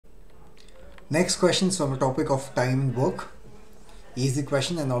Next question is on the topic of time and work. Easy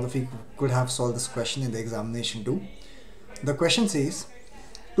question, and all of you could have solved this question in the examination too. The question says,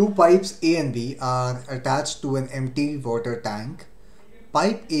 two pipes A and B are attached to an empty water tank.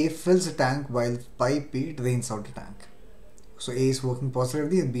 Pipe A fills the tank while pipe B drains out the tank. So A is working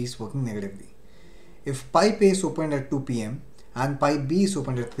positively and B is working negatively. If pipe A is opened at 2 p.m. and pipe B is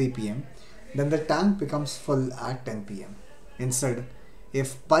opened at 3 p.m., then the tank becomes full at 10 p.m. Instead,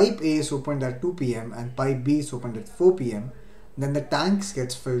 if pipe A is opened at 2 p.m. and pipe B is opened at 4 p.m., then the tank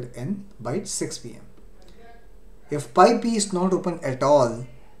gets filled in by 6 p.m. If pipe B is not open at all,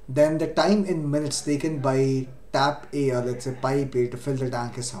 then the time in minutes taken by tap A, or let's say pipe A, to fill the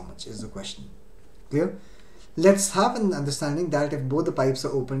tank is how much, is the question. Clear? Let's have an understanding that if both the pipes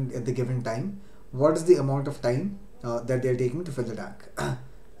are opened at the given time, what is the amount of time that they are taking to fill the tank.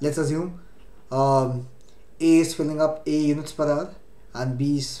 Let's assume A is filling up A units per hour and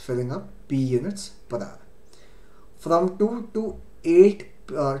B is filling up B units per hour. From 2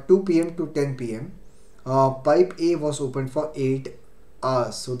 p.m. to 10 p.m. Pipe A was opened for 8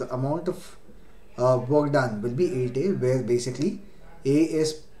 hours. So the amount of work done will be 8A, where basically A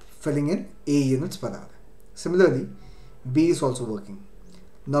is filling in A units per hour. Similarly, B is also working.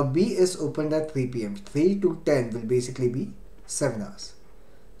 Now B is opened at 3 p.m. 3 to 10 will basically be 7 hours.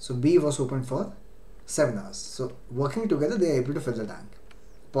 So B was opened for 7 hours. So working together, they are able to fill the tank,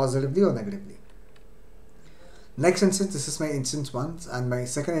 positively or negatively. Next instance, this is my instance 1, and my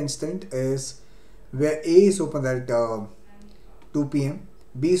second instance is where A is open at 2 p.m.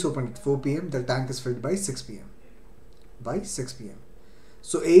 B is open at 4 p.m. The tank is filled by 6 p.m.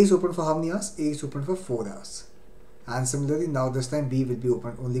 So A is open for how many hours? A is open for 4 hours. And similarly, now this time B will be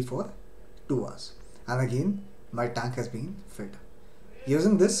open only for 2 hours. And again, my tank has been filled.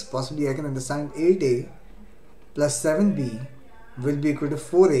 Using this, possibly I can understand 8A plus 7B will be equal to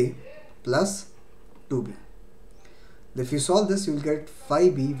 4A plus 2B. If you solve this, you will get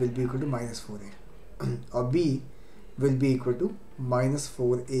 5B will be equal to minus 4A. Or B will be equal to minus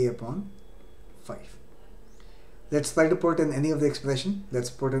 4A upon 5. Let's try to put in any of the expression. Let's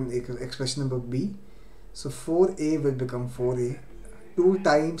put in expression number B. So 4A will become 4A. 2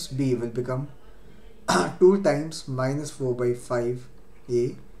 times B will become 2 times minus 4 by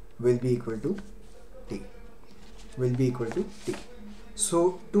 5A will be equal to T.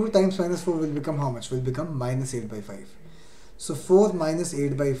 So 2 times minus 4 will become how much? Will become minus 8 by 5. So 4 minus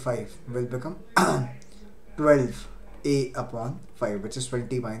 8 by 5 will become 12A upon 5, which is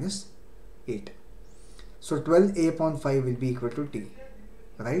 20 minus 8. So 12A upon 5 will be equal to T,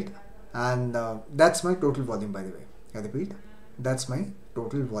 right? And that's my total volume, by the way. I repeat, that's my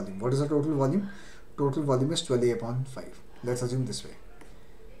total volume. What is the total volume? Total volume is 12A upon 5. Let's assume this way.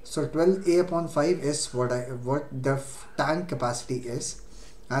 So 12A upon 5 is what the tank capacity is,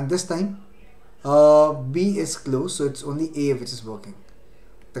 and this time B is closed, so it's only A which is working.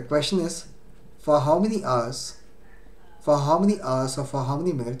 The question is, for how many hours, or for how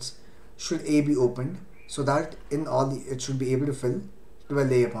many minutes should A be opened, so that in all it should be able to fill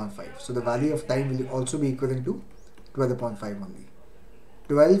 12A upon 5. So the value of time will also be equivalent to 12 upon 5 only.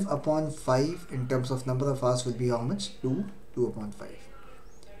 12 upon 5 in terms of number of hours will be how much? 2 upon 5.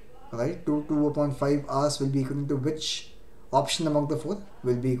 Alright, 2 upon 5 hours will be equivalent to which option among the 4?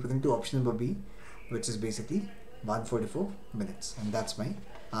 Will be equivalent to option number B, which is basically 144 minutes. And that's my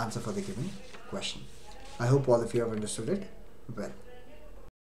answer for the given question. I hope all of you have understood it well.